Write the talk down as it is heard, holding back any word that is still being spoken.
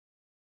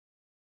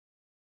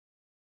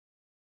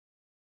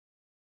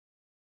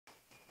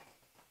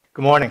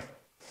Good morning.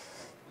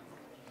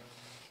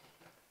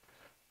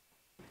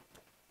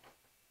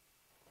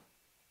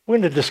 We're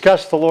going to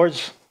discuss the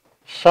Lord's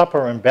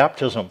Supper and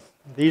baptism.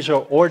 These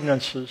are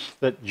ordinances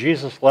that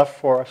Jesus left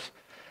for us,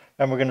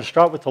 and we're going to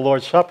start with the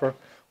Lord's Supper.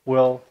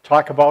 We'll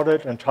talk about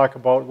it and talk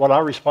about what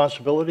our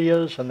responsibility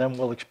is, and then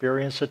we'll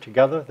experience it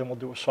together. Then we'll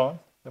do a song.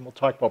 Then we'll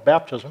talk about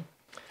baptism,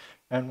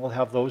 and we'll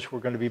have those who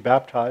are going to be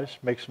baptized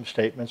make some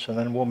statements, and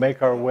then we'll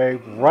make our way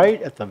right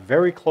at the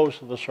very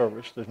close of the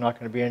service. There's not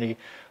going to be any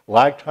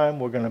lag time.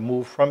 We're going to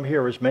move from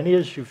here as many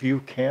as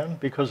you can,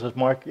 because as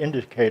Mark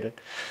indicated,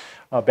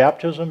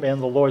 baptism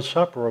and the Lord's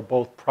Supper are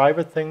both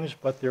private things,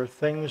 but they're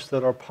things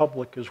that are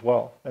public as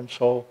well. And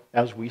so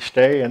as we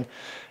stay and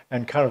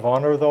kind of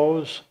honor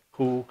those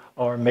who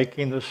are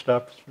making this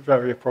step, it's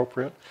very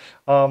appropriate.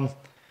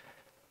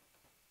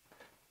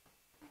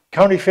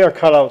 County fair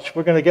cutouts.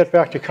 We're going to get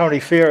back to county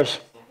fairs.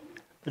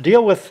 The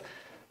deal with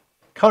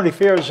county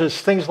fairs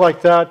is things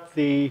like that.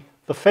 The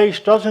face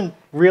doesn't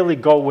really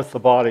go with the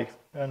body.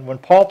 And when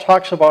Paul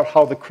talks about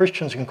how the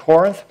Christians in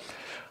Corinth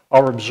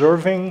are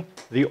observing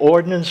the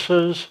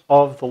ordinances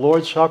of the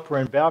Lord's Supper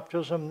and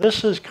baptism,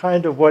 this is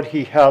kind of what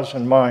he has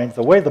in mind.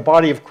 The way the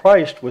body of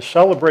Christ was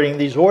celebrating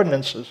these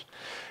ordinances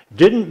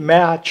didn't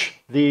match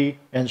the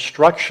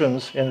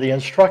instructions in the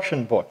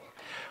instruction book,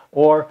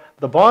 or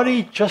the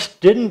body just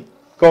didn't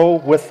go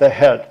with the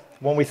head.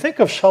 When we think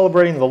of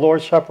celebrating the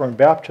Lord's Supper and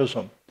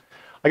baptism,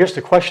 I guess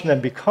the question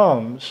then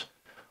becomes,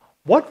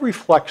 what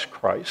reflects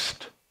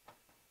Christ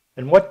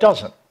and what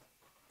doesn't?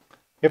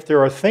 If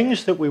there are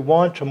things that we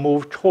want to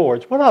move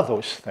towards, what are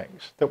those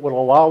things that would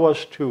allow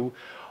us to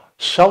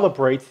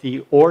celebrate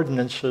the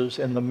ordinances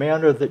in the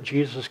manner that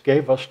Jesus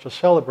gave us to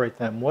celebrate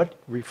them? What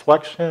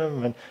reflects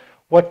him and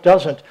what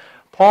doesn't?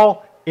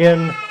 Paul,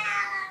 in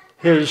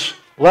his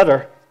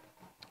letter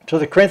to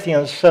the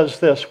Corinthians, says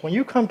this: when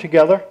you come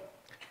together,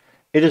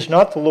 it is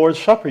not the Lord's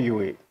Supper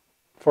you eat.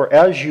 For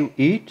as you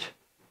eat,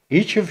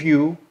 each of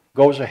you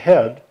goes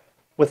ahead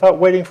without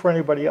waiting for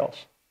anybody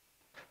else.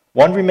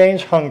 One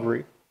remains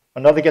hungry,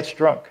 another gets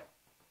drunk.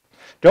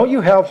 Don't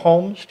you have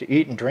homes to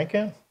eat and drink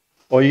in?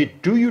 Or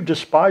do you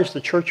despise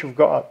the church of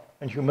God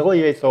and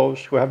humiliate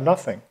those who have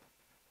nothing?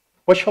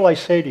 What shall I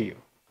say to you?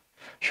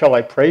 Shall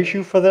I praise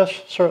you for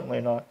this? Certainly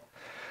not.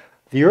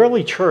 The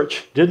early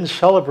church didn't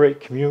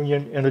celebrate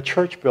communion in a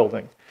church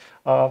building.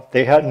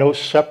 They had no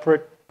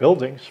separate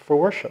buildings for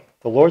worship.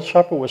 The Lord's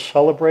Supper was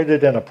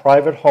celebrated in a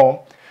private home,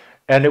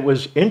 and it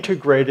was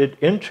integrated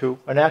into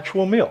an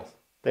actual meal.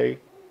 They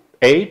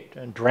ate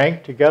and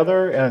drank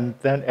together, and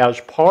then as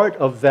part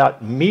of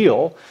that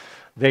meal,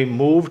 they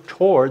moved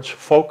towards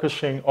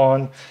focusing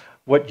on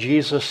what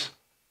Jesus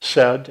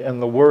said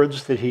and the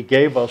words that he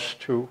gave us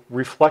to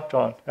reflect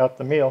on at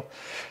the meal.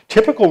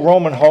 Typical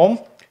Roman home,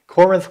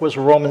 Corinth was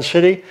a Roman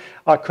city,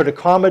 could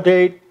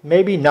accommodate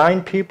maybe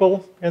 9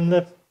 people in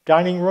the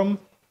dining room,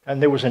 and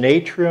there was an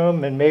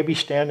atrium, and maybe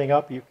standing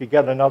up you could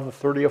get another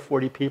 30 or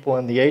 40 people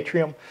in the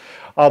atrium.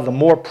 The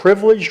more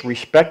privileged,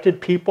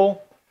 respected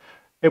people,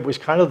 it was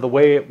kind of the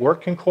way it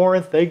worked in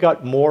Corinth. They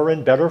got more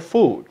and better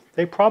food.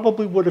 They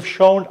probably would have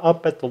shown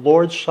up at the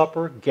Lord's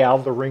Supper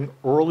gathering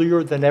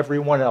earlier than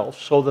everyone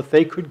else so that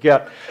they could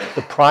get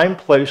the prime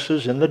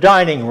places in the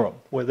dining room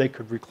where they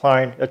could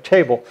recline at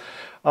table.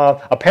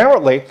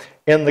 Apparently,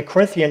 in the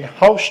Corinthian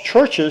house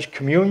churches,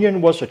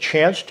 communion was a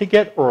chance to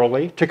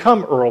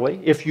come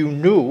early if you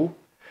knew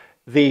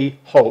the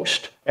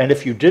host, and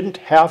if you didn't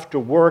have to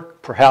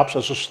work perhaps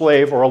as a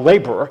slave or a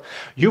laborer,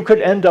 you could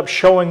end up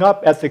showing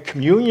up at the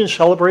communion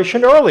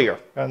celebration earlier,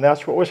 and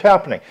that's what was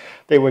happening.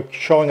 They were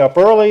showing up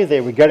early,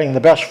 they were getting the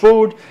best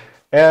food,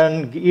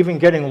 and even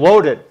getting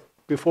loaded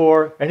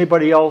before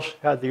anybody else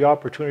had the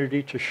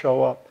opportunity to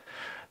show up.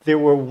 There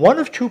were one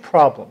of 2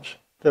 problems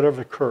that have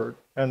occurred,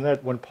 and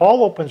that when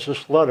Paul opens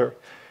this letter,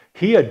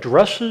 he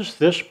addresses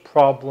this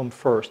problem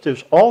first.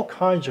 There's all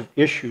kinds of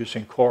issues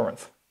in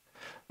Corinth.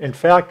 In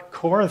fact,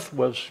 Corinth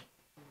was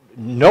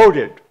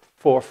noted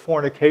for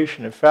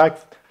fornication. In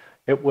fact,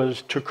 it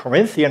was to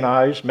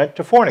Corinthianize meant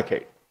to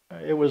fornicate.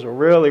 It was a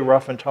really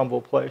rough and tumble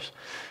place.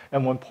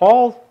 And when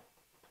Paul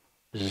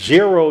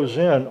zeroes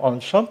in on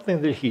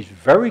something that he's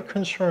very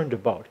concerned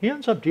about, he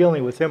ends up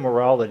dealing with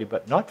immorality,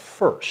 but not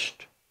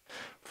first.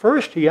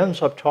 First, he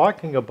ends up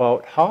talking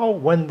about how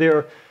when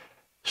they're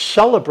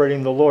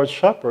celebrating the Lord's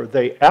Supper,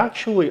 they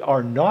actually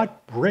are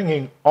not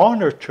bringing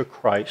honor to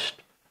Christ,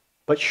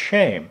 but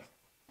shame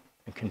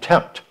and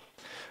contempt.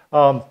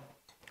 And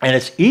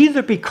it's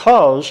either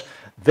because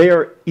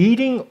they're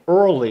eating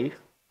early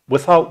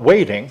without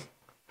waiting,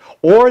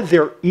 or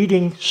they're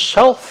eating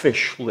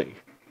selfishly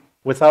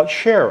without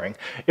sharing.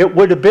 It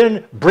would have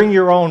been bring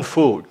your own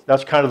food.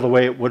 That's kind of the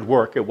way it would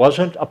work. It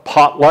wasn't a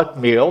potluck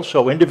meal,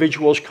 so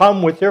individuals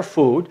come with their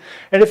food,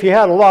 and if you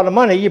had a lot of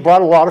money, you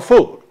brought a lot of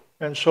food.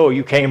 And so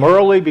you came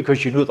early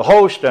because you knew the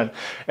host, and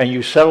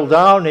you settled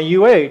down and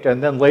you ate.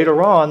 And then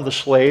later on, the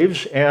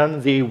slaves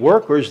and the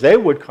workers, they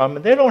would come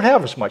and they don't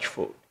have as much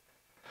food.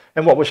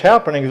 And what was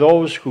happening,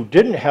 those who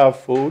didn't have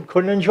food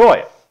couldn't enjoy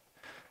it.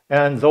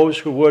 And those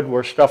who would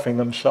were stuffing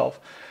themselves.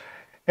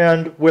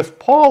 And with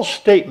Paul's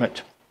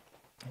statement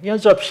he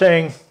ends up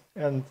saying,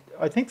 and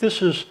I think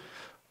this is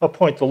a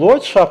point, the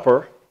Lord's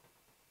Supper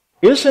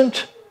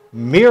isn't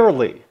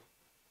merely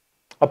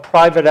a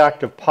private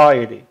act of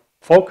piety,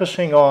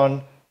 focusing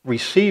on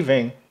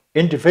receiving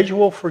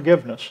individual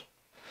forgiveness,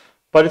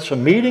 but it's a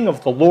meeting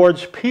of the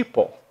Lord's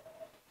people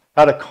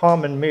at a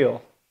common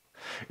meal.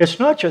 It's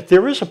not just,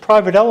 there is a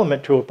private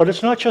element to it, but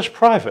it's not just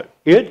private.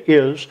 It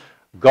is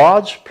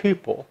God's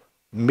people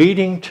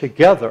meeting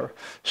together,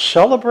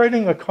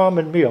 celebrating a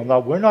common meal. Now,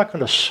 we're not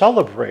going to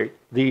celebrate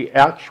the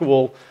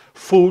actual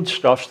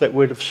foodstuffs that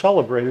we'd have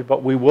celebrated,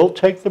 but we will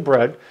take the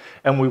bread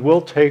and we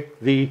will take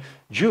the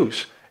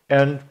juice.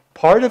 And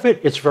part of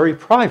it, it's very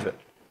private,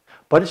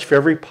 but it's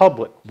very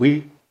public.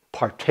 We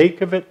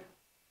partake of it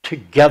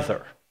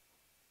together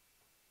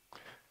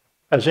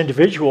as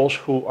individuals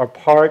who are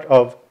part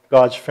of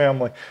God's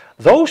family.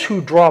 Those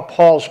who draw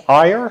Paul's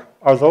ire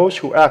are those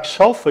who act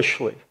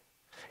selfishly,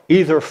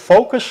 either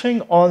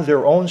focusing on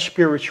their own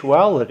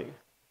spirituality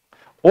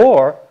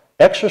or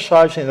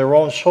exercising their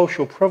own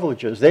social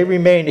privileges. They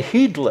remain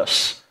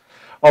heedless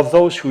of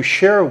those who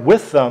share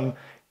with them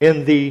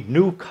in the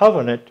new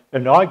covenant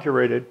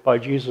inaugurated by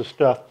Jesus'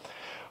 death.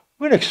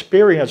 We're going to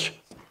experience,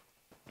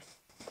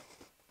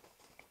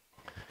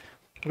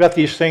 we've got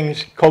these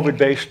things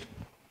COVID-based,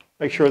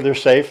 make sure they're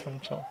safe. And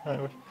so,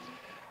 anyway.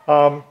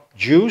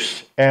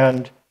 Juice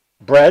and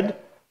bread.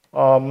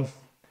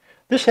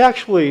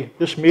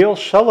 This meal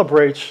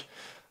celebrates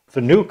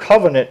the new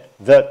covenant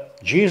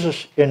that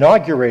Jesus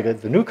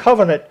inaugurated. The new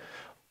covenant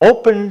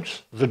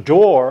opens the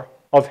door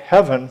of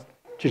heaven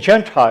to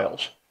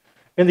Gentiles.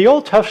 In the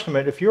Old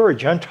Testament, if you're a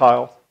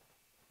Gentile,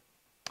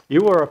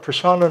 you are a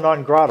persona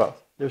non grata.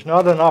 There's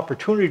not an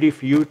opportunity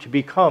for you to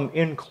become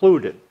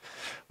included.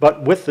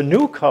 But with the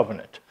new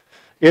covenant,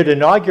 it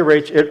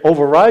inaugurates, it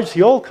overrides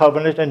the old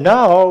covenant, and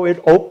now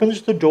it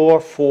opens the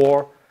door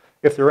for,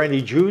 if there are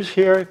any Jews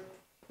here,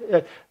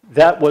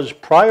 that was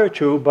prior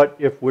to, but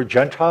if we're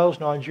Gentiles,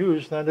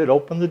 non-Jews, then it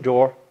opened the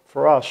door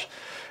for us.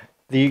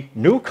 The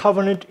new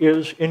covenant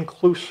is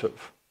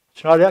inclusive.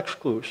 It's not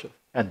exclusive.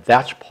 And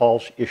that's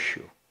Paul's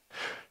issue.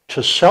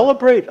 To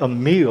celebrate a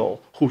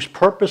meal whose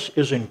purpose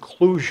is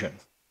inclusion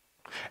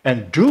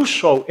and do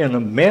so in a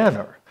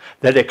manner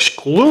that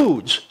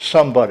excludes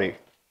somebody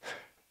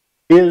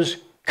is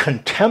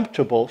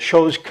contemptible,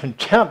 shows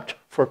contempt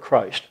for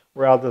Christ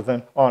rather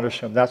than honors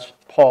him. That's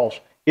Paul's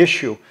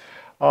issue.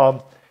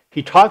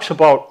 He talks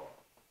about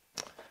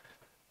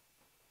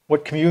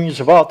what communion is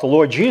about. The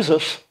Lord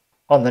Jesus,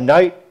 on the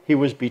night he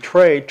was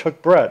betrayed,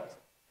 took bread.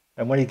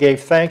 And when he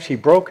gave thanks, he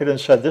broke it and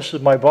said, "This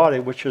is my body,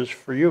 which is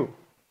for you.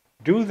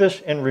 Do this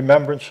in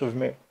remembrance of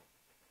me."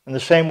 In the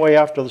same way,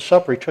 after the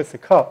supper, he took the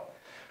cup.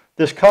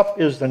 This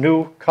cup is the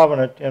new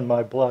covenant in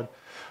my blood.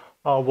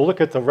 We'll look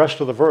at the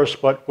rest of the verse,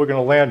 but we're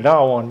going to land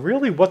now on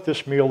really what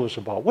this meal is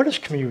about. What is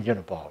communion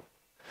about?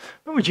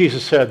 Remember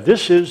Jesus said,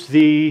 "This is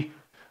the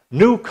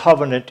new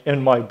covenant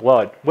in my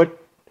blood." What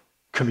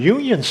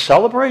communion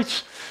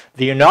celebrates?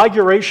 The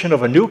inauguration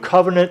of a new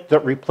covenant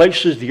that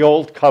replaces the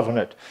old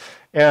covenant.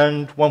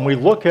 And when we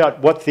look at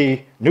what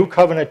the new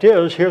covenant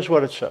is, here's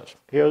what it says.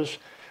 Here's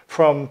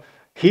from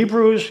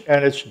Hebrews,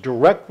 and it's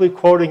directly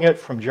quoting it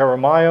from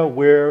Jeremiah,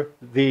 where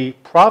the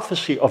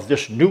prophecy of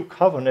this new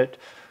covenant,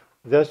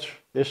 this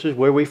is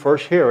where we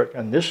first hear it.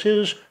 And this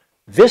is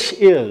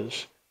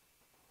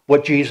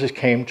what Jesus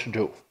came to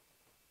do.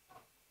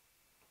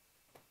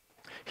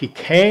 He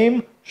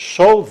came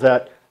so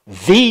that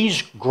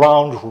these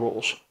ground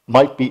rules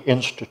might be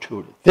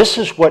instituted. This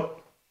is what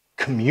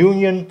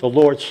communion, the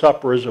Lord's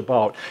Supper, is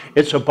about.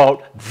 It's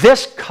about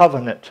this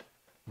covenant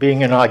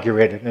being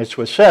inaugurated. And it's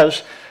what it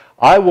says,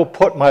 "I will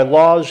put my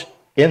laws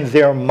in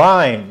their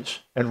minds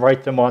and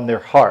write them on their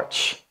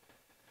hearts.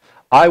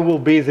 I will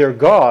be their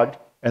God,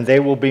 and they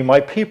will be my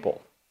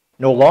people.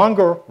 No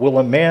longer will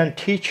a man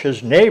teach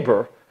his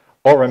neighbor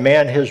or a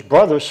man his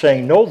brother,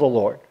 saying, 'Know the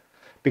Lord,'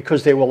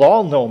 because they will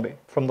all know me,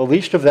 from the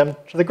least of them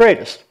to the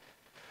greatest.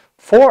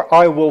 For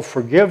I will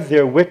forgive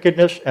their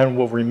wickedness and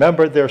will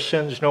remember their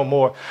sins no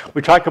more."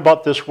 We talk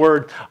about this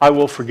word, "I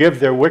will forgive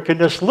their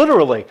wickedness."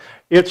 Literally,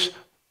 it's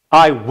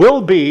 "I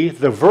will be."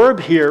 The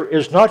verb here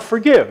is not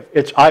forgive.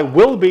 It's "I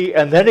will be,"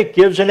 and then it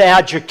gives an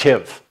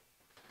adjective.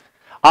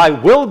 I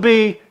will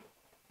be,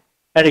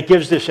 and it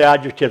gives this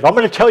adjective. I'm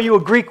going to tell you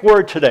a Greek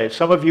word today.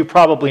 Some of you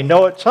probably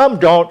know it, some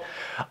don't.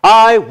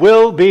 I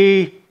will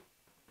be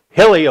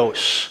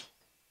helios.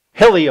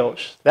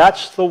 Helios,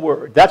 that's the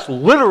word. That's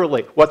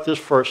literally what this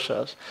verse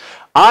says.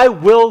 I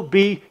will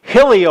be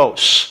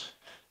helios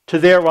to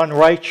their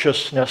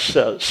unrighteousness,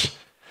 says,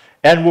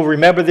 and will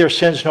remember their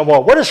sins no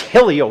more. What does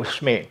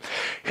helios mean?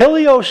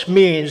 Helios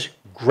means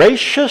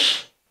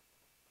gracious,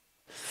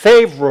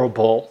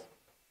 favorable,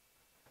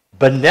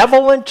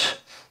 benevolent,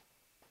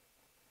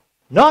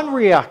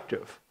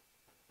 non-reactive,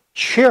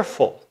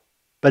 cheerful,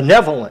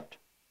 benevolent,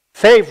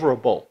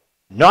 favorable,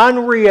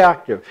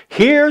 non-reactive.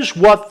 Here's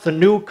what the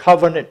new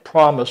covenant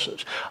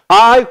promises.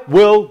 I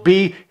will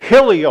be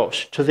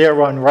helios to their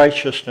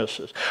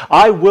unrighteousnesses.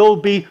 I will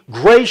be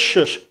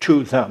gracious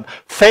to them,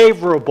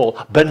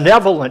 favorable,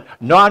 benevolent,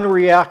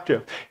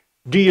 non-reactive.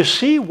 Do you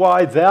see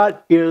why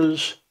that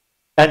is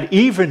an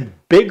even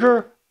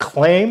bigger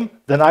claim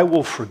than I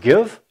will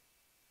forgive?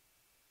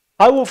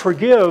 I will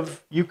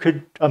forgive, you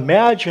could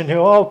imagine,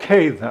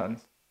 okay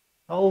then,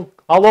 I'll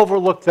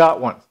overlook that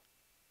one.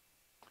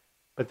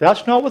 But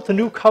that's not what the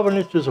new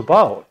covenant is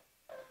about.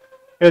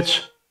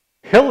 It's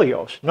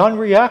helios,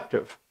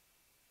 non-reactive.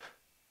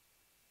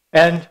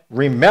 And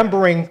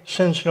remembering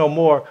sins no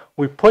more,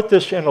 we put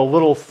this in a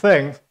little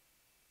thing.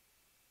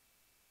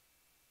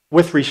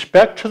 With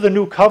respect to the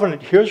new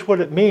covenant, here's what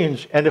it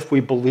means. And if we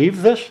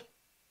believe this,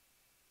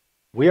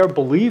 we are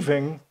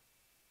believing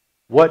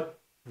what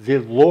the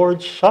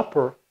Lord's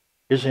Supper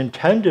is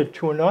intended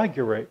to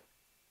inaugurate.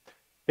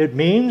 It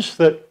means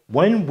that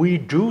when we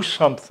do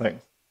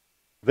something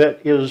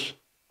that is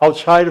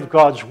outside of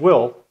God's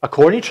will,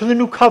 according to the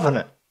new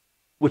covenant,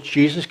 which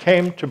Jesus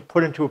came to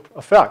put into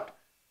effect,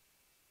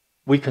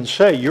 we can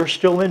say, you're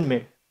still in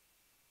me,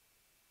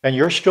 and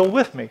you're still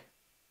with me.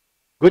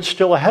 Good's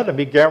still ahead of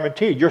me,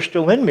 guaranteed. You're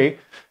still in me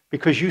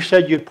because you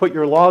said you'd put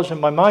your laws in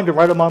my mind and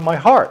write them on my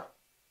heart.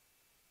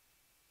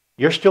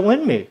 You're still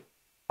in me.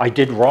 I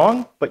did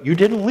wrong, but you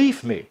didn't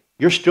leave me.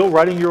 You're still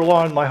writing your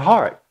law in my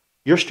heart.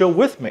 You're still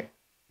with me.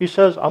 He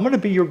says, I'm going to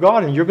be your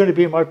God, and you're going to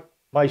be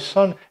my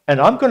son,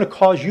 and I'm going to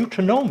cause you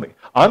to know me.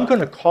 I'm going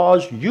to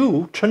cause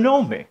you to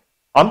know me.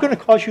 I'm going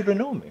to cause you to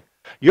know me.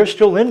 You're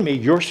still in me.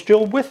 You're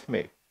still with me.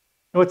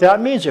 You know what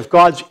that means? If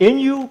God's in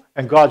you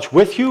and God's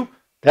with you,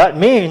 that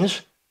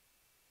means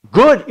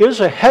good is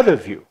ahead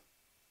of you.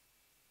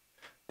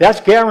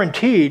 That's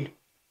guaranteed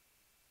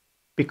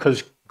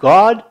because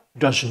God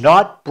does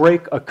not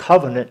break a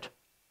covenant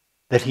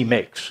that he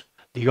makes.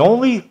 The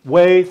only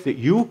way that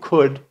you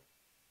could,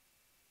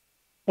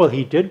 well,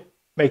 he did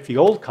make the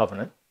old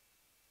covenant,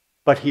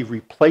 but he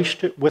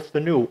replaced it with the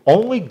new.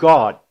 Only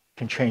God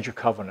can change a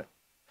covenant.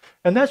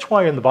 And that's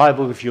why in the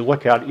Bible, if you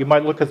look at it, you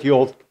might look at the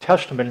Old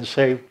Testament and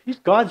say,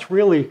 God's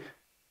really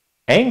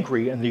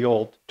angry in the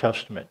Old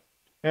Testament.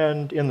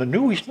 And in the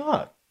New, he's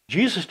not.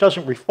 Jesus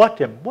doesn't reflect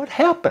him. What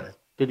happened?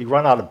 Did he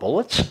run out of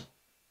bullets? Did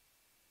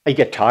he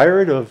get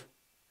tired of...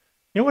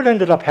 You know what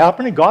ended up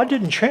happening? God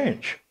didn't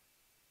change.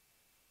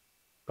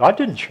 God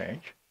didn't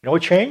change. You know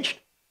what changed?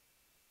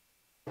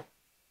 The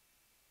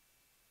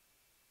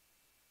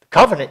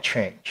covenant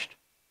changed.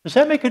 Does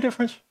that make a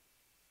difference?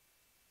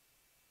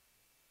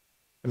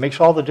 It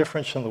makes all the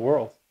difference in the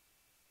world.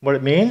 What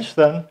it means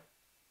then,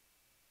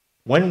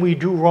 when we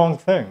do wrong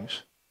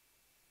things,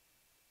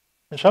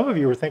 and some of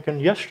you were thinking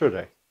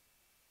yesterday,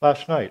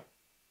 last night,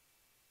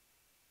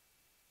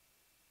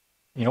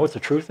 you know what the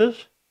truth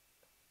is?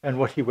 And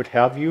what he would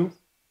have you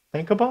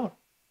think about?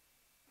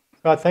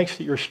 God, thanks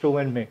that you're still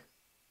in me.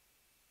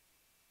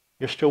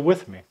 You're still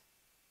with me.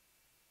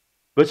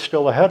 Good's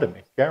still ahead of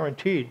me,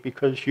 guaranteed,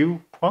 because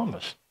you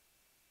promised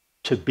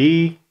to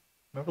be,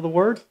 remember the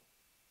word?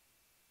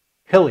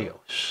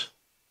 Helios.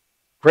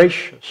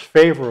 Gracious,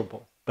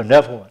 favorable,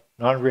 benevolent,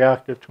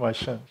 non-reactive to my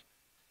sins.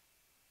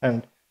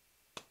 And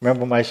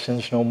remember my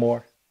sins no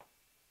more.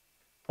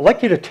 I'd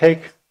like you to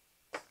take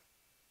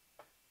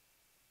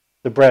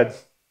the bread.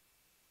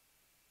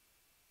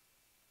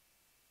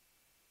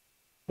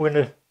 We're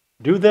going to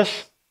do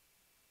this,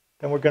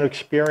 then we're going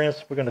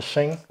to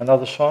sing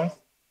another song.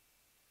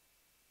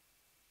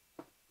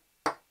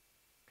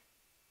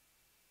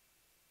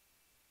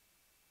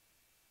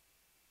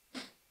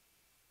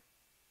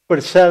 But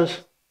it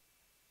says,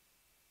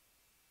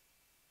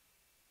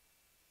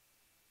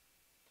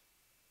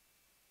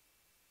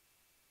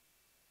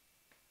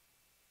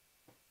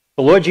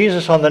 the Lord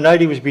Jesus, on the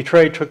night he was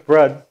betrayed, took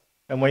bread,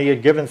 and when he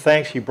had given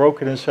thanks, he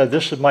broke it and said,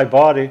 this is my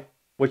body,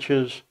 which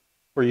is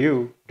for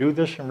you. Do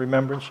this in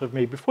remembrance of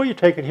me. Before you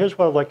take it, here's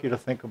what I'd like you to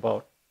think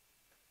about.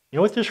 You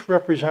know what this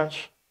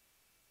represents?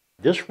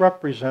 This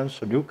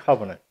represents a new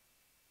covenant.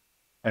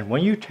 And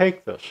when you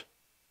take this,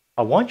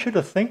 I want you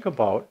to think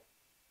about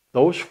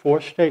those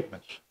four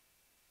statements.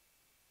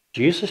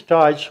 Jesus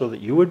died so that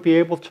you would be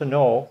able to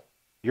know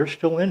you're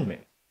still in me.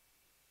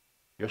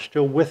 You're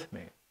still with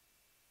me.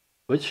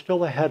 Good's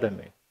still ahead of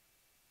me.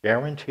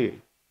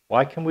 Guaranteed.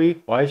 Why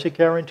is it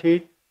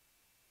guaranteed?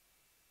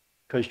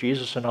 Because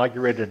Jesus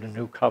inaugurated a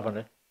new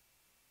covenant,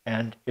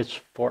 and it's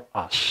for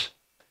us.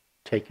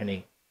 Take and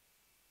eat.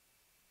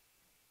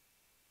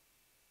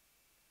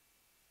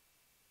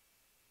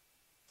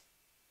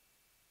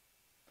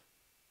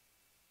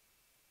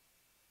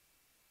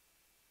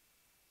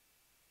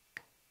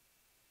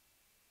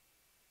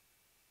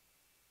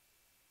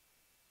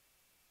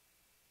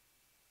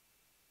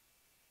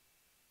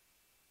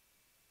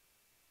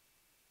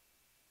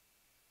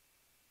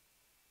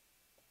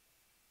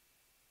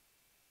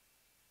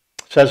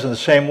 It says in the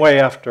same way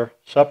after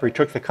supper, he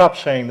took the cup,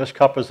 saying, this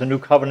cup is the new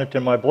covenant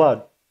in my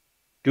blood.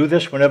 Do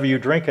this whenever you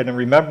drink it in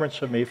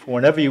remembrance of me, for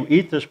whenever you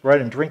eat this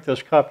bread and drink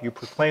this cup, you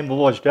proclaim the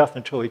Lord's death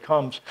until he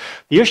comes.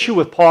 The issue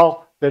with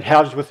Paul that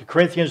has with the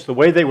Corinthians, the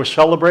way they were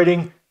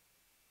celebrating,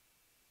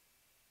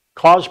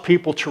 caused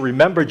people to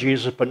remember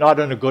Jesus, but not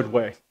in a good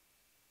way.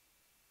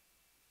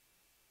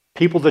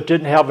 People that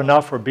didn't have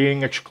enough are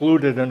being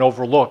excluded and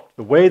overlooked.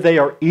 The way they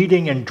are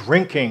eating and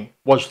drinking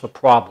was the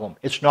problem.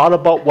 It's not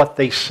about what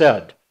they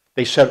said.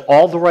 They said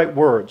all the right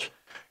words.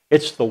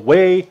 It's the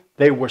way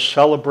they were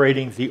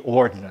celebrating the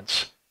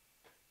ordinance.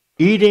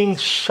 Eating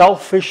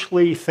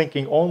selfishly,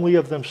 thinking only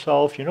of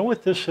themselves. You know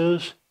what this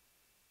is?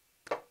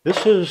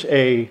 This is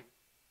a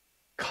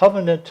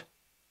covenant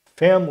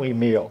family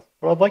meal.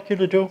 What I'd like you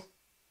to do,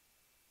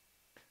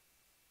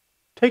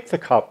 take the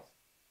cup,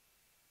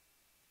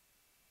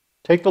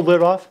 take the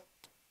lid off,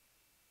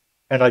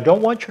 and I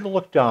don't want you to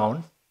look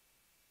down.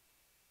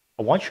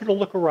 I want you to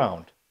look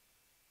around.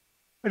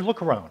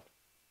 Look around.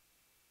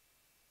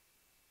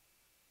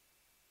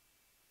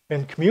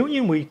 In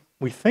communion,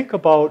 we think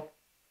about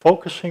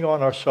focusing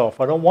on ourselves.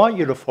 I don't want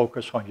you to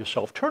focus on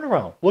yourself. Turn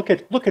around. Look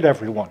at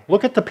everyone.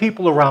 Look at the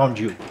people around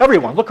you.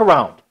 Everyone, look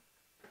around.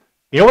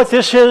 You know what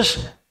this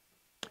is?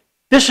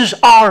 This is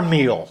our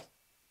meal,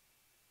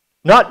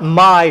 not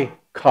my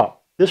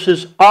cup. This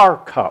is our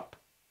cup.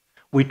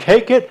 We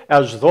take it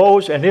as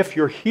those, and if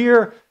you're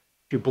here,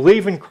 if you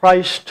believe in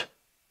Christ,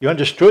 you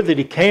understood that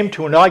he came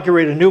to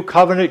inaugurate a new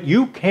covenant,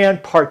 you can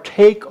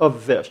partake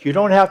of this. You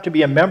don't have to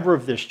be a member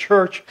of this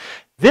church.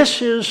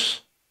 This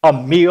is a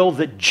meal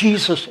that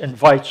Jesus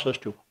invites us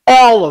to,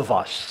 all of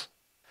us.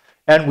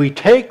 And we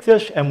take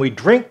this and we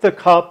drink the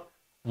cup,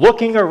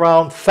 looking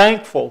around,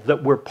 thankful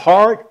that we're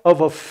part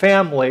of a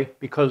family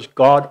because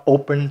God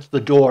opens the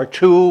door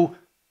to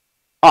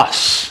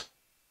us.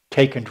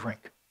 Take and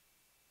drink.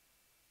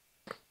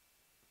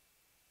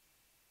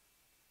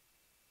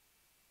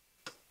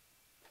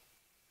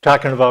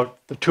 Talking about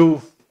the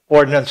two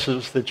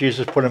ordinances that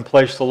Jesus put in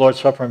place, the Lord's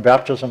Supper and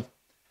baptism.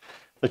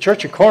 The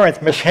Church of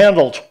Corinth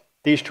mishandled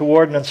these two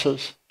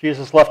ordinances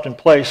Jesus left in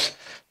place.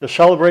 The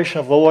celebration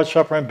of the Lord's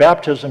Supper and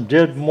baptism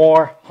did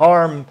more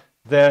harm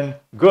than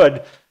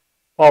good.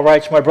 Paul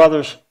writes, "My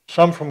brothers,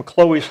 some from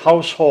Chloe's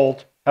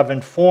household have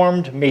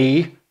informed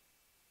me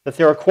that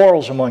there are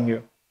quarrels among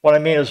you." What I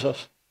mean is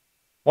this.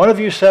 One of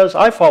you says,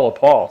 "I follow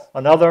Paul."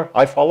 Another,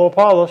 "I follow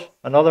Apollos."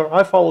 Another,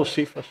 "I follow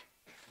Cephas."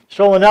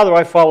 Still another,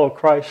 "I follow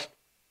Christ."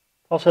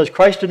 Paul says,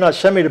 "Christ did not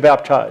send me to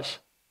baptize,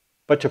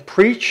 but to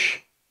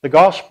preach the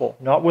gospel,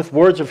 not with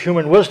words of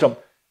human wisdom,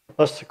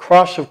 lest the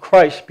cross of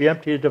Christ be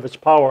emptied of its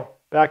power."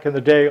 Back in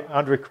the day,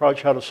 Andre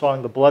Crouch had a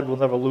song, "The blood will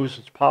never lose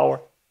its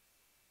power."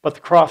 But the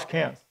cross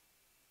can.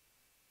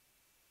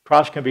 The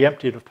cross can be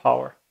emptied of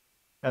power.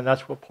 And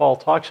that's what Paul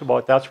talks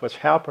about. That's what's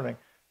happening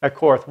at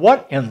Corinth.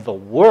 What in the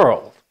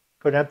world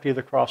could empty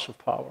the cross of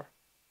power?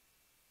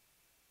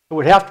 It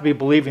would have to be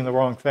believing the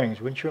wrong things.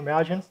 Wouldn't you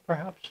imagine,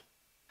 perhaps?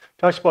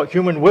 Talks about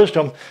human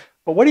wisdom.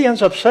 But what he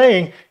ends up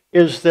saying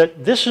is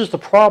that this is the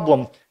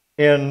problem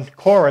in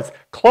Corinth.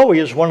 Chloe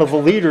is one of the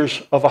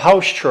leaders of a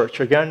house church.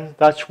 Again,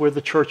 that's where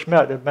the church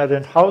met. It met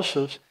in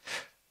houses.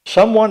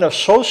 Someone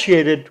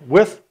associated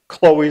with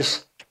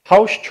Chloe's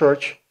house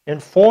church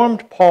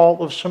informed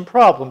Paul of some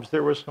problems.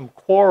 There was some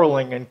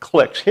quarreling and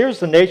cliques. Here's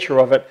the nature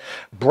of it.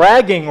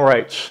 Bragging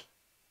rights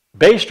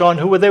based on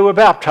who they were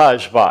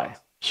baptized by.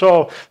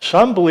 So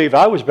some believe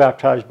I was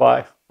baptized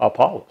by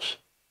Apollos.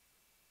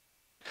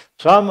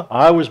 Some,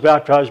 I was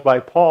baptized by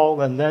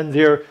Paul, and then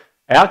they're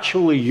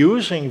actually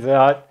using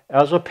that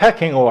as a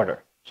pecking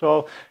order.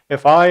 So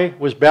if I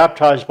was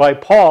baptized by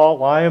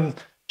Paul, I am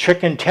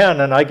chicken 10,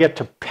 and I get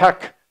to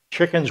peck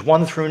chickens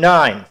 1 through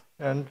 9.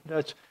 And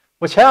that's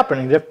what's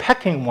happening. They're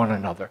pecking one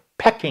another,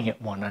 pecking at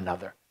one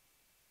another,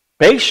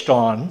 based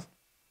on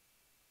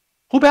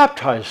who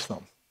baptized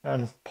them.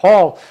 And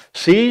Paul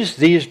sees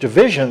these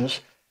divisions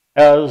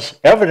as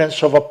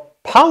evidence of a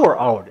power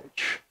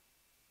outage,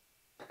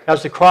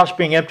 as the cross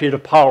being emptied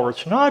of power.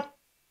 It's not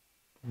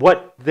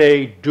what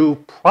they do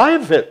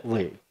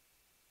privately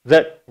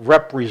that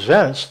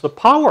represents the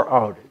power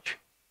outage.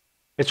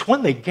 It's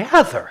when they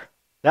gather.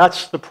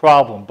 That's the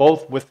problem,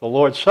 both with the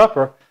Lord's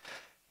Supper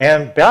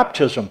and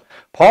baptism.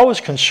 Paul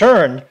was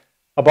concerned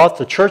about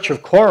the Church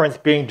of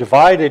Corinth being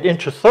divided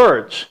into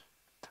thirds.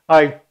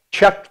 I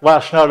checked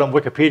last night on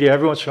Wikipedia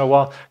every once in a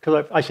while,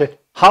 because I said,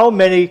 how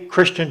many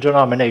Christian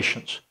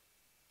denominations?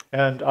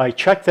 And I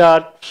checked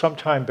that some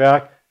time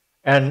back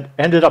and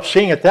ended up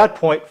seeing at that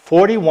point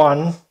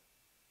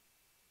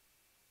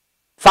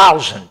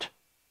 41,000.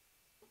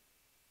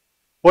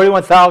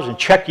 41,000,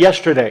 checked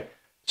yesterday.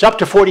 It's up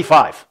to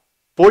 45.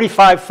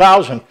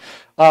 45,000.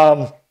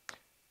 Our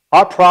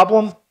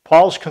problem,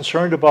 Paul's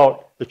concerned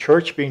about the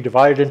church being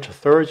divided into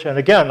thirds. And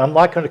again, I'm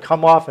not going to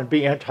come off and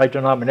be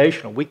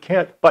anti-denominational. We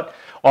can't, but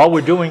all we're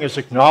doing is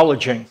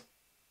acknowledging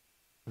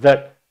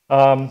that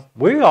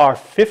we are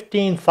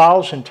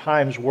 15,000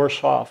 times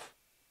worse off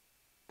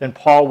than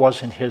Paul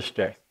was in his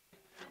day.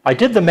 I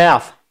did the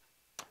math.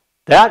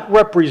 That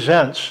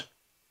represents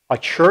a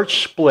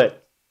church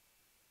split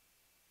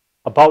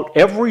about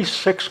every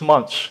 6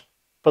 months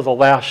for the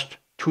last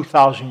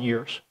 2,000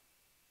 years.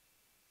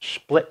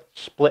 Split,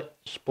 split,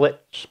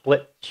 split,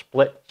 split,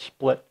 split,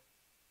 split.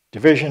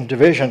 Division,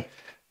 division.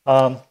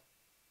 You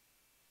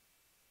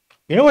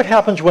know what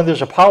happens when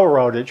there's a power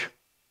outage?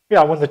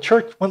 Yeah, when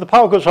the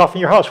power goes off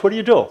in your house, what do?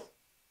 You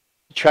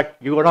check,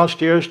 you go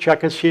downstairs,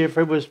 check and see if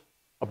it was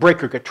a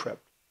breaker get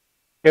tripped.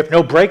 If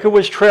no breaker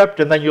was tripped,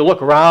 and then you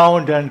look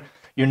around and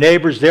your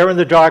neighbor's there in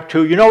the dark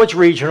too, you know it's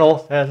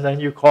regional, and then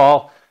you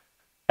call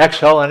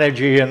XL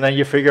Energy, and then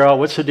you figure out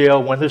what's the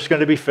deal, when this is going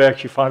to be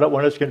fixed. You find out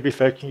when it's going to be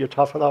fixed, and you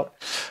tough it out.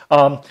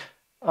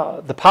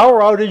 The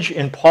power outage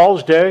in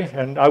Paul's day,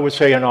 and I would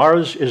say in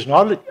ours, is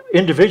not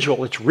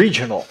individual, it's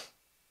regional.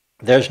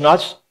 There's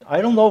not,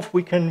 I don't know if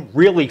we can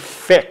really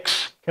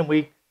fix. Can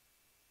we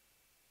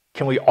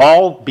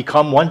all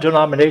become one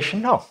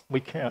denomination? No, we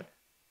can't.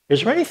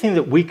 Is there anything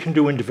that we can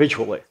do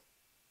individually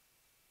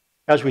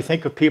as we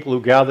think of people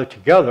who gather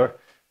together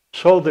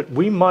so that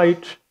we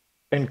might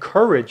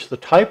encourage the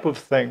type of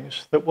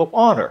things that will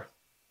honor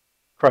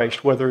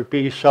Christ, whether it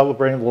be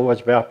celebrating the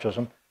Lord's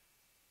baptism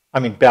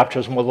or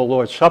the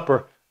Lord's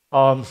Supper?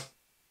 Paul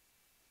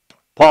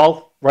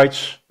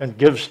writes and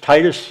gives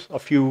Titus a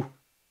few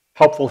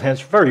helpful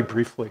hints very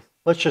briefly.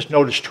 Let's just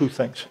notice two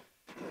things.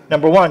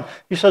 Number one,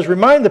 he says,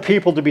 remind the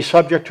people to be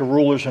subject to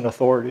rulers and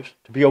authorities,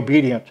 to be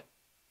obedient,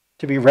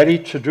 to be ready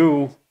to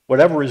do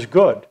whatever is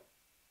good,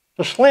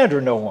 to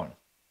slander no one,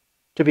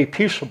 to be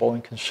peaceable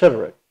and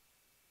considerate,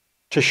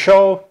 to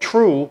show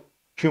true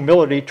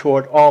humility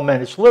toward all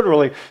men. It's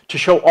literally to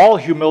show all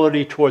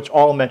humility towards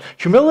all men.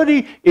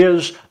 Humility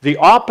is the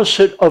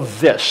opposite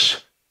of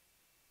this.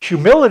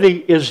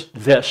 Humility is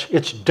this.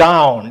 It's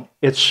down.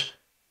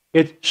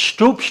 It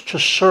stoops to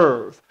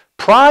serve.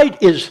 Pride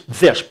is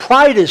this.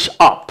 Pride is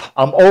up.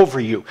 I'm over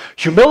you.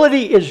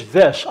 Humility is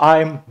this.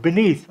 I'm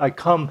beneath. I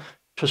come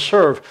to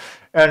serve.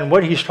 And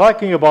what he's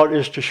talking about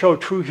is to show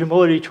true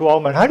humility to all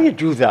men. How do you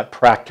do that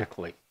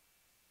practically?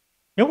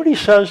 You know what he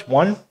says?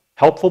 One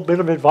helpful bit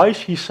of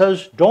advice. He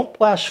says, don't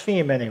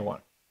blaspheme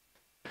anyone.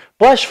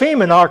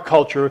 Blaspheme in our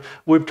culture,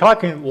 we're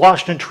talking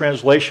lost in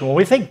translation. When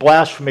we think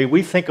blasphemy,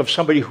 we think of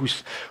somebody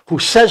who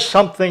says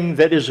something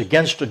that is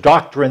against a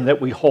doctrine that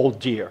we hold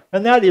dear.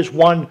 And that is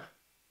one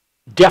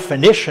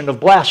definition of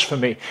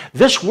blasphemy.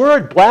 This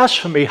word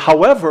blasphemy,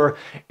 however,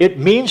 it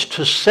means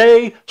to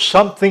say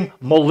something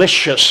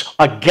malicious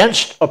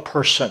against a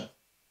person.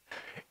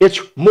 It's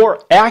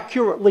more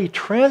accurately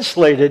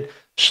translated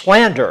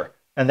slander.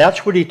 And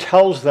that's what he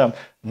tells them,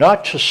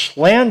 not to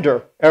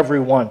slander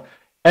everyone.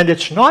 And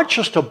it's not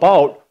just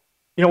about,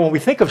 when we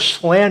think of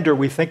slander,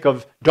 we think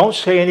of don't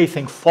say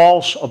anything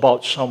false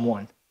about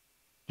someone.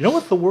 You know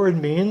what the word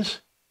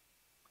means?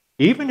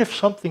 Even if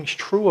something's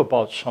true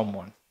about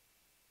someone,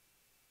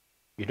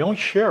 you don't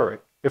share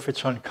it if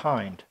it's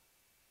unkind,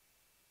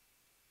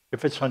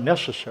 if it's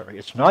unnecessary.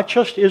 It's not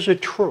just is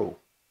it true,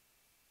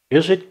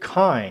 is it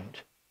kind,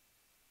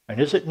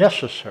 and is it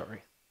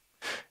necessary?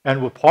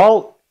 And what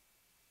Paul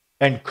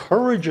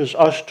encourages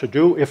us to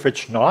do, if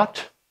it's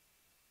not,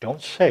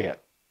 don't say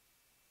it.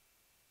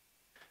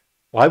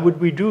 Why would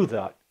we do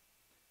that?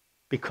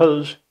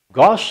 Because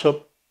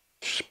gossip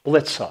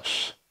splits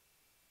us.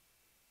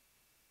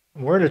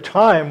 We're in a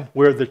time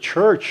where the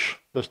church,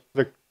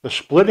 the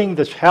splitting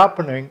that's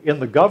happening in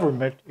the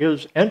government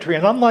is entering,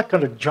 and I'm not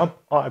going to jump,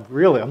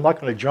 I'm not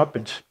going to jump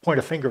and point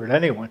a finger at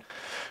anyone,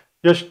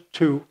 just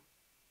to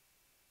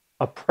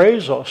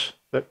appraise us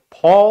that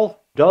Paul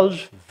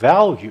does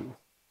value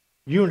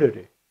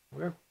unity.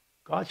 We're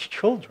God's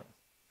children.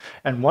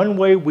 And one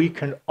way we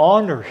can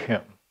honor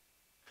him,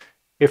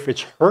 if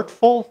it's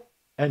hurtful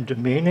and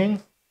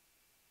demeaning,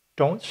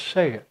 don't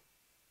say it.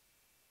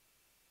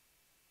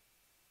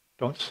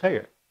 Don't say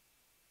it.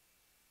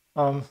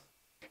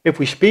 If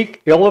we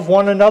speak ill of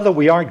one another,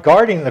 we aren't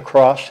guarding the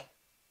cross,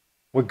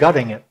 we're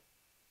gutting it.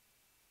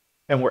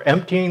 And we're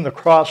emptying the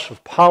cross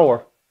of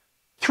power.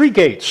 3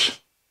 gates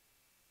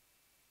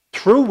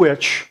through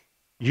which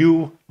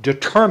you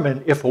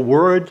determine if a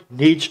word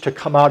needs to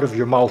come out of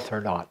your mouth or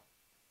not.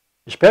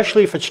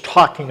 Especially if it's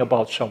talking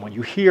about someone.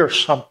 You hear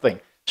something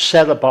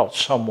said about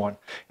someone,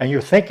 and you're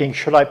thinking,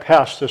 should I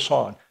pass this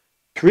on?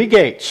 3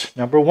 gates.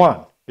 Number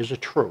 1, is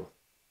it true?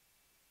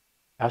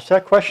 Ask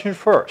that question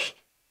first.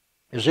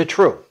 Is it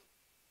true?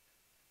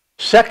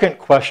 Second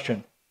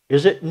question,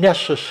 is it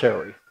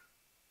necessary?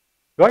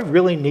 Do I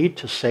really need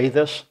to say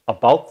this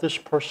about this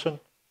person?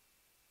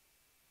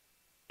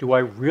 Do I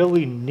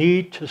really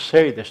need to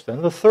say this?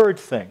 Then the third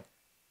thing,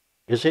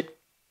 is it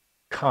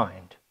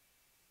kind?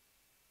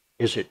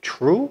 Is it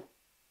true?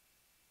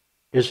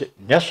 Is it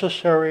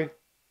necessary?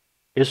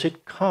 Is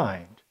it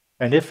kind?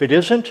 And if it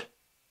isn't,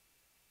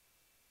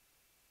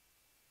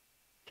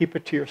 keep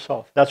it to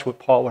yourself. That's what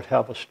Paul would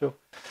have us do.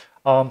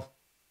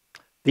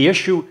 The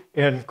issue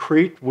in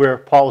Crete, where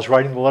Paul is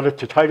writing the letter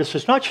to Titus,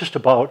 is not just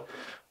about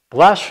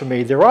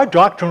blasphemy. There are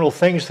doctrinal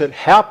things that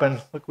happen.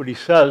 Look what he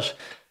says.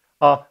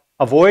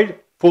 Avoid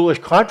foolish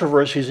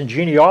controversies and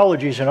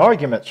genealogies and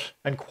arguments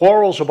and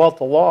quarrels about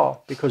the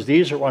law, because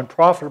these are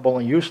unprofitable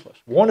and useless.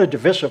 Warn a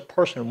divisive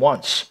person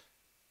once,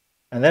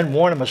 and then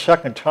warn him a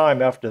second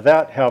time. After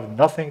that, have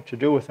nothing to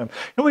do with him.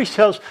 You know what he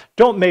says?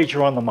 Don't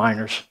major on the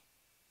minors.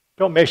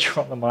 Don't major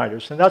on the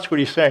minors. And that's what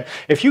he's saying.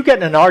 If you get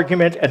in an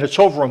argument and it's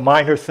over a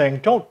minor thing,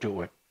 don't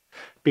do it.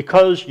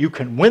 Because you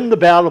can win the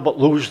battle but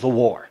lose the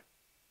war.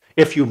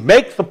 If you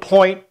make the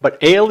point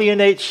but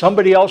alienate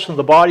somebody else in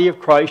the body of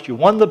Christ, you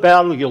won the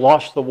battle, you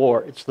lost the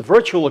war. It's the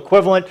virtual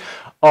equivalent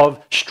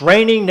of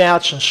straining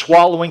gnats and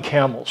swallowing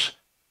camels.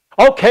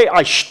 Okay,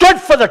 I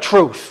stood for the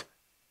truth.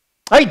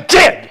 I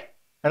did.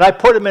 And I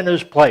put him in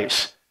his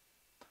place.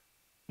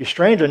 You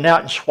strained a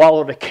gnat and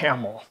swallowed a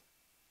camel.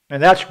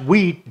 And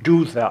we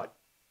do that.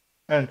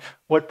 And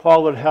what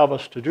Paul would have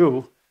us to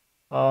do,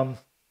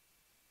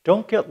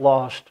 don't get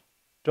lost.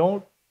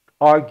 Don't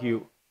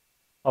argue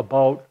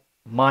about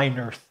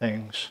minor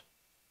things.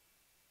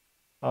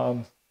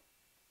 A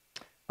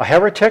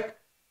heretic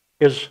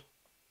is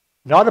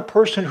not a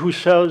person who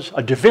says,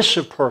 a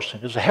divisive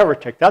person is a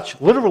heretic.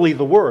 That's literally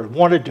the word.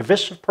 Want a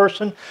divisive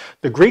person?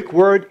 The Greek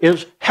word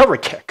is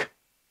heretic.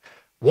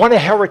 What a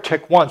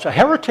heretic wants. A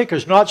heretic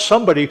is not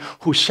somebody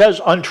who says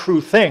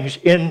untrue things.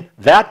 In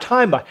that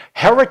time, a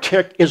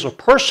heretic is a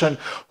person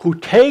who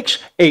takes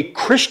a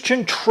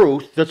Christian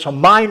truth that's a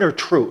minor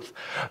truth,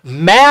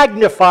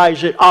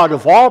 magnifies it out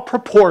of all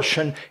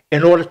proportion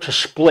in order to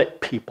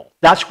split people.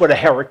 That's what a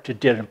heretic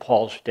did in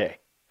Paul's day.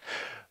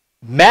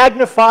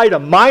 Magnified a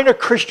minor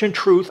Christian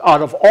truth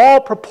out of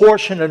all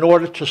proportion in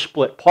order to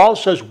split. Paul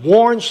says,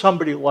 warn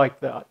somebody like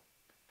that.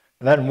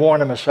 And then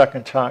warn him a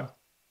second time.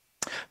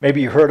 Maybe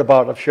you heard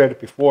about, I've shared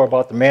it before,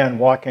 about the man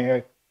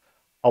walking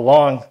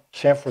along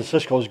San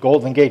Francisco's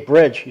Golden Gate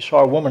Bridge. He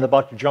saw a woman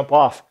about to jump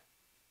off.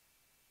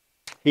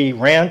 He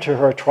ran to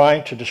her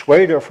trying to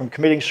dissuade her from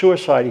committing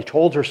suicide. He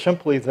told her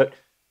simply that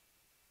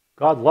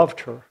God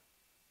loved her.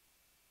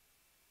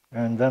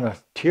 And then a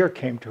tear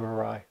came to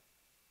her eye.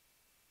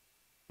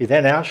 He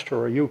then asked her,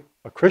 are you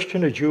a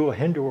Christian, a Jew, a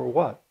Hindu, or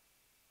what?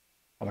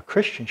 I'm a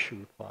Christian, she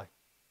replied.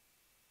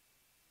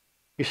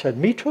 He said,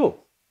 me too.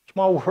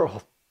 Small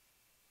world.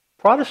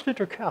 Protestant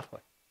or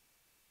Catholic?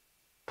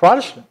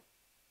 Protestant.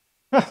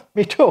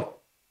 Me too.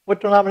 What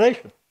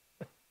denomination?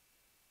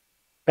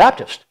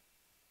 Baptist.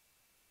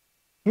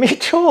 Me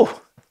too.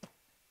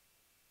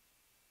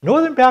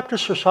 Northern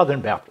Baptist or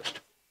Southern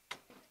Baptist?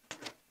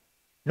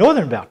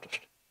 Northern Baptist.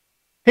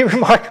 He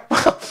remarked,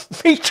 well,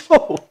 me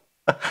too.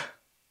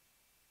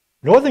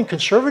 Northern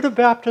Conservative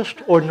Baptist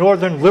or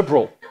Northern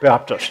Liberal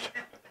Baptist?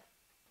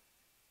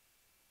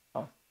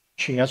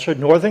 She answered,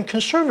 Northern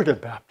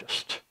Conservative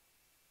Baptist.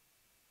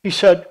 He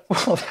said,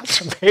 well,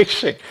 that's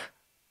amazing.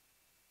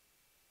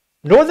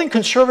 Northern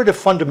Conservative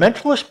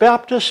Fundamentalist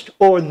Baptist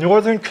or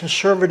Northern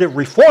Conservative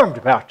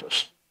Reformed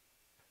Baptist?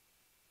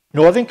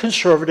 Northern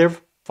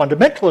Conservative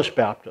Fundamentalist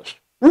Baptist.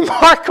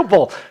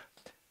 Remarkable.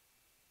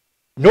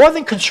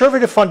 Northern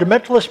Conservative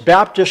Fundamentalist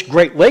Baptist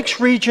Great Lakes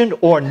region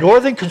or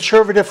Northern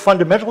Conservative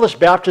Fundamentalist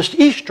Baptist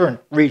Eastern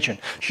region?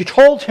 She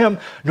told him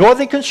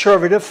Northern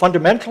Conservative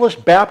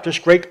Fundamentalist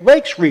Baptist Great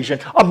Lakes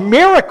region. A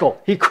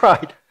miracle, he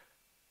cried.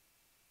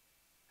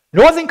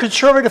 Northern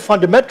Conservative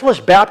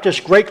Fundamentalist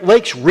Baptist Great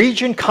Lakes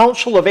Region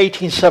Council of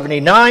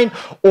 1879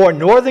 or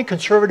Northern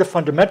Conservative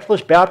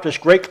Fundamentalist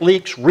Baptist Great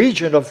Lakes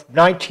Region of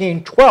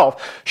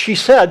 1912. She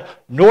said,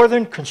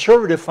 Northern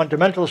Conservative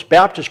Fundamentalist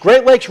Baptist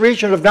Great Lakes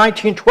Region of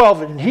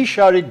 1912, and he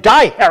shouted,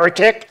 die,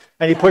 heretic,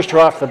 and he pushed her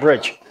off the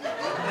bridge.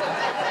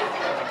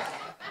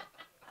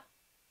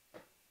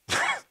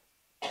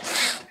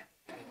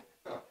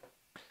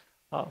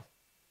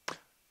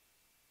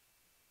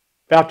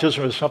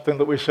 Baptism is something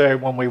that we say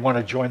when we want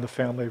to join the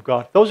family of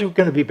God. Those who are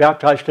going to be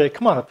baptized today,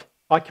 come on up.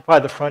 Occupy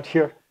the front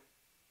here.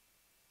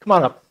 Come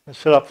on up and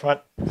sit up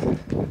front.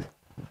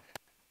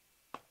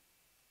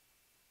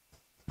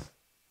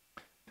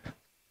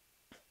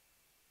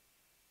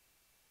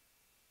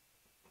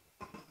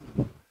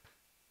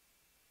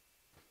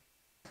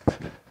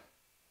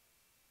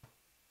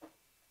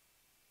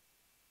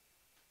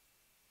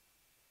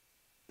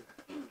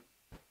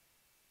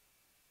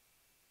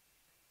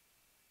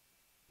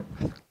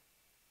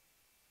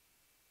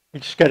 You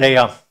just get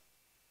a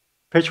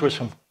pitcher with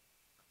some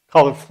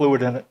colored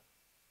fluid in it.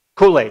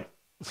 Kool-Aid.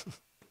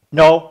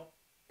 No.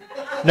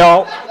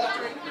 No.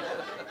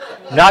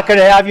 Not going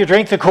to have you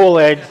drink the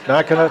Kool-Aid.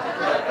 Not going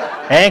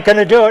to. Ain't going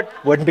to do it.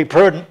 Wouldn't be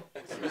prudent.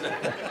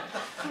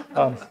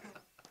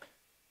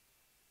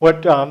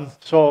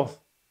 So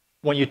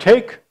when you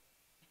take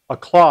a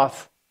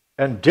cloth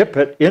and dip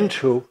it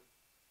into,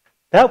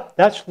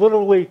 that's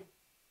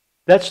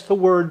the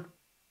word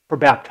for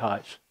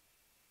baptize.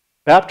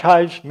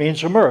 Baptize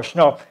means immerse.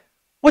 Now,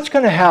 what's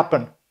going to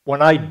happen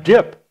when I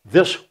dip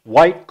this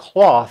white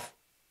cloth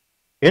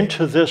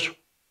into this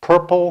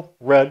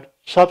purple-red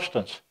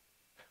substance?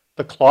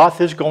 The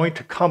cloth is going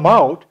to come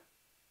out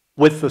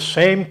with the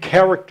same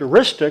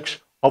characteristics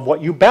of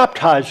what you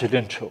baptize it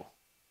into,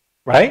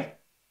 right?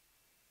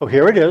 So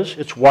here it is.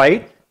 It's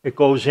white. It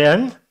goes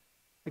in.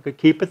 You could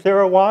keep it there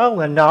a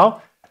while, and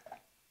now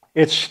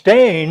it's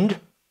stained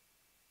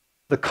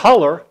the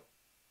color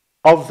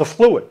of the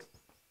fluid.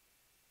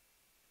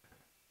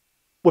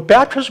 What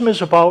baptism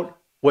is about,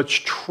 what's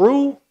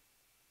true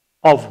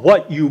of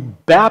what you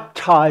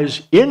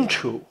baptize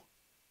into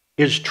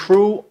is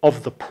true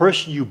of the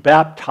person you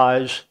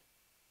baptize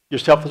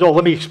yourself. So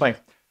let me explain.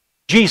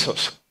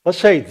 Jesus, let's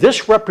say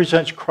this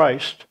represents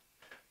Christ.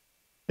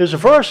 There's a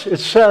verse,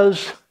 it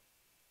says,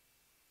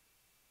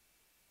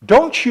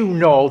 Don't you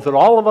know that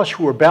all of us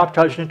who were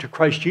baptized into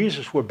Christ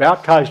Jesus were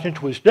baptized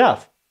into his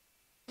death?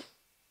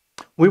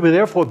 We were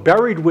therefore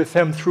buried with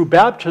him through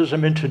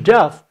baptism into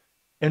death,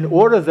 in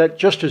order that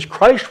just as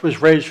Christ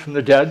was raised from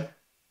the dead,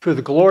 through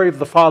the glory of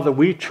the Father,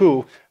 we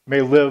too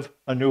may live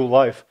a new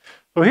life.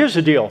 So here's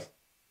the deal.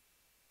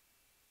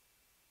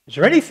 Is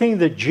there anything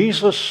that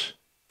Jesus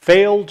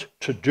failed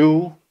to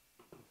do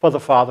for the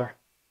Father?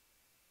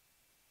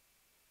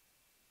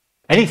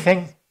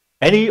 Anything?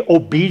 Any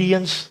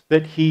obedience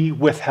that he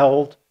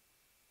withheld?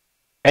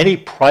 Any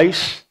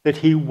price that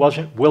he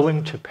wasn't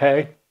willing to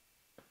pay?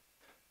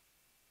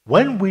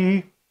 When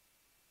we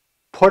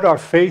put our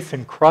faith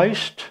in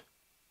Christ,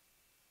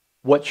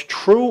 what's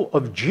true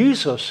of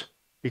Jesus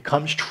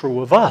becomes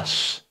true of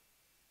us.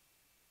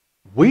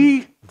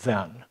 We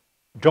then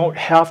don't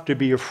have to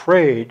be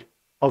afraid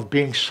of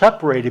being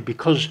separated,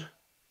 because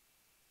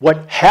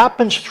what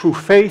happens through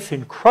faith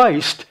in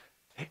Christ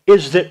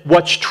is that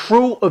what's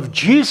true of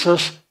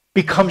Jesus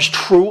becomes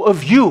true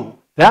of you.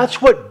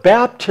 That's what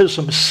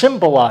baptism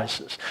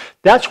symbolizes.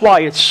 That's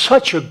why it's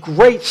such a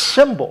great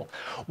symbol.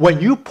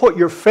 When you put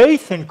your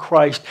faith in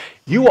Christ,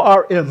 you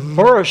are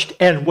immersed,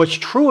 and what's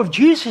true of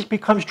Jesus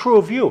becomes true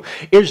of you.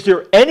 Is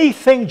there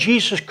anything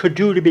Jesus could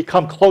do to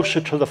become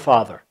closer to the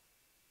Father?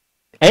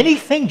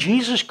 Anything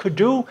Jesus could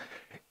do?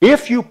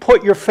 If you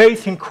put your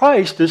faith in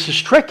Christ, this is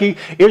tricky,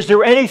 is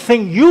there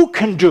anything you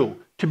can do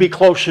to be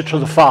closer to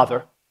the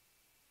Father?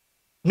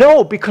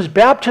 No, because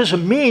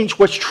baptism means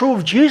what's true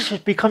of Jesus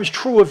becomes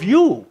true of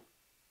you.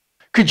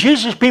 Could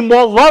Jesus be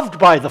more loved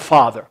by the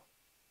Father?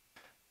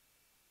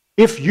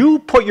 If you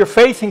put your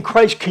faith in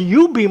Christ, can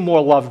you be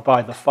more loved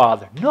by the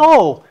Father?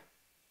 No.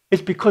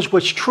 It's because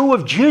what's true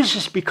of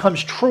Jesus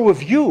becomes true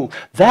of you.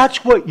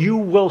 That's what you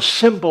will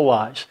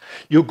symbolize.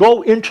 You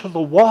go into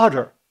the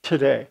water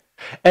today,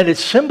 and it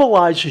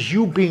symbolizes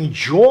you being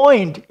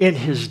joined in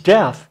his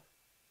death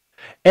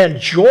and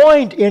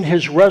joined in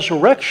his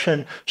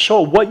resurrection.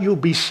 So what you'll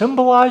be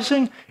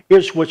symbolizing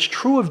is what's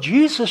true of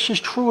Jesus is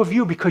true of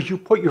you, because you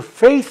put your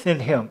faith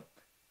in him.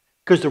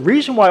 Because the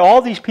reason why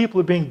all these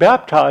people are being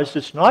baptized,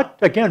 it's not,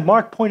 again,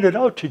 Mark pointed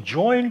out, to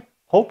join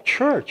Hope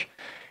Church.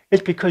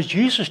 It's because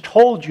Jesus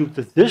told you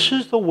that this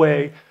is the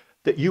way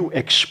that you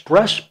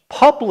express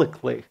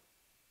publicly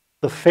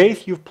the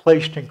faith you've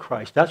placed in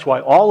Christ. That's why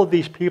all of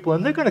these people,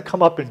 and they're going to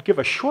come up and give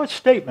a short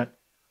statement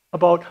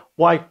about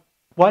why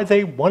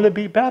they want to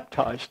be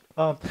baptized.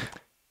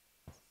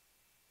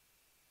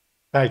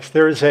 Thanks.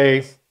 There is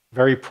a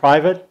very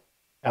private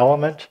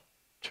element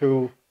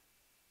to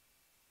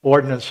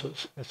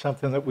ordinances. It's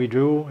something that we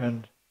do,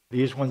 and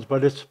these ones,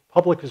 but it's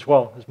public as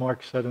well, as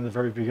Mark said in the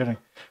very beginning.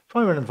 So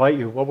I'm going to invite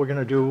you. What we're going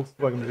to do,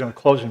 we're going to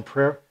close in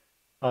prayer.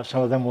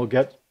 Some of them will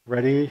get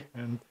ready,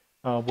 and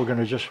we're going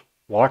to just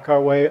walk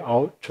our way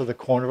out to the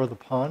corner of the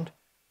pond,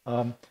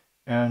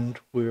 and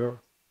we're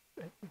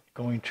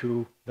going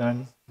to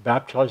then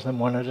baptize them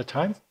one at a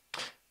time,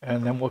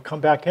 and then we'll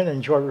come back in and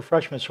enjoy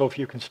refreshments. So if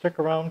you can stick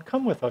around,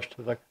 come with us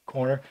to the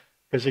corner,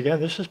 because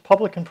again, this is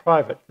public and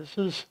private. This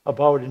is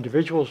about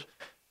individuals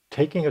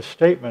taking a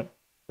statement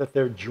that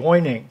they're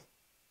joining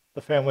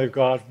the family of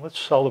God. Let's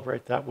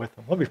celebrate that with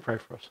them. Let me pray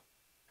for us.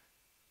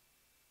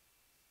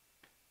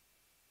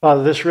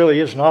 Father, this really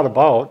is not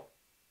about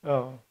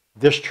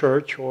this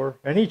church or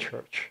any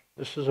church.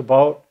 This is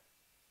about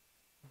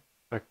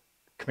a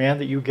command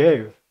that you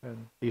gave,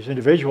 and these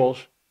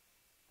individuals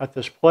at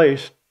this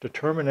place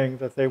determining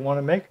that they want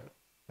to make it.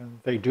 And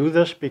they do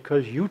this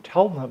because you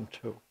tell them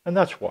to, and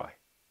that's why.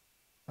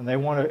 And they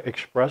want to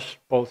express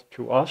both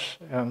to us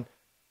and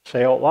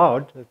say out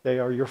loud that they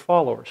are your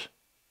followers.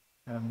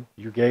 And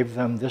you gave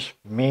them this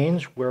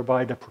means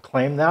whereby to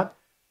proclaim that,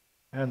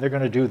 and they're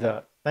going to do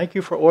that. Thank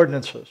you for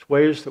ordinances,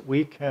 ways that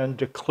we can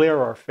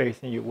declare our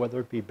faith in you, whether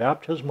it be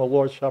baptism or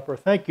Lord's Supper.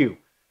 Thank you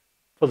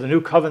for the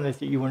new covenant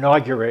that you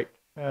inaugurate,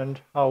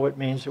 and how it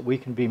means that we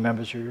can be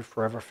members of your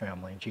forever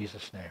family. In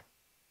Jesus' name,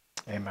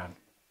 amen.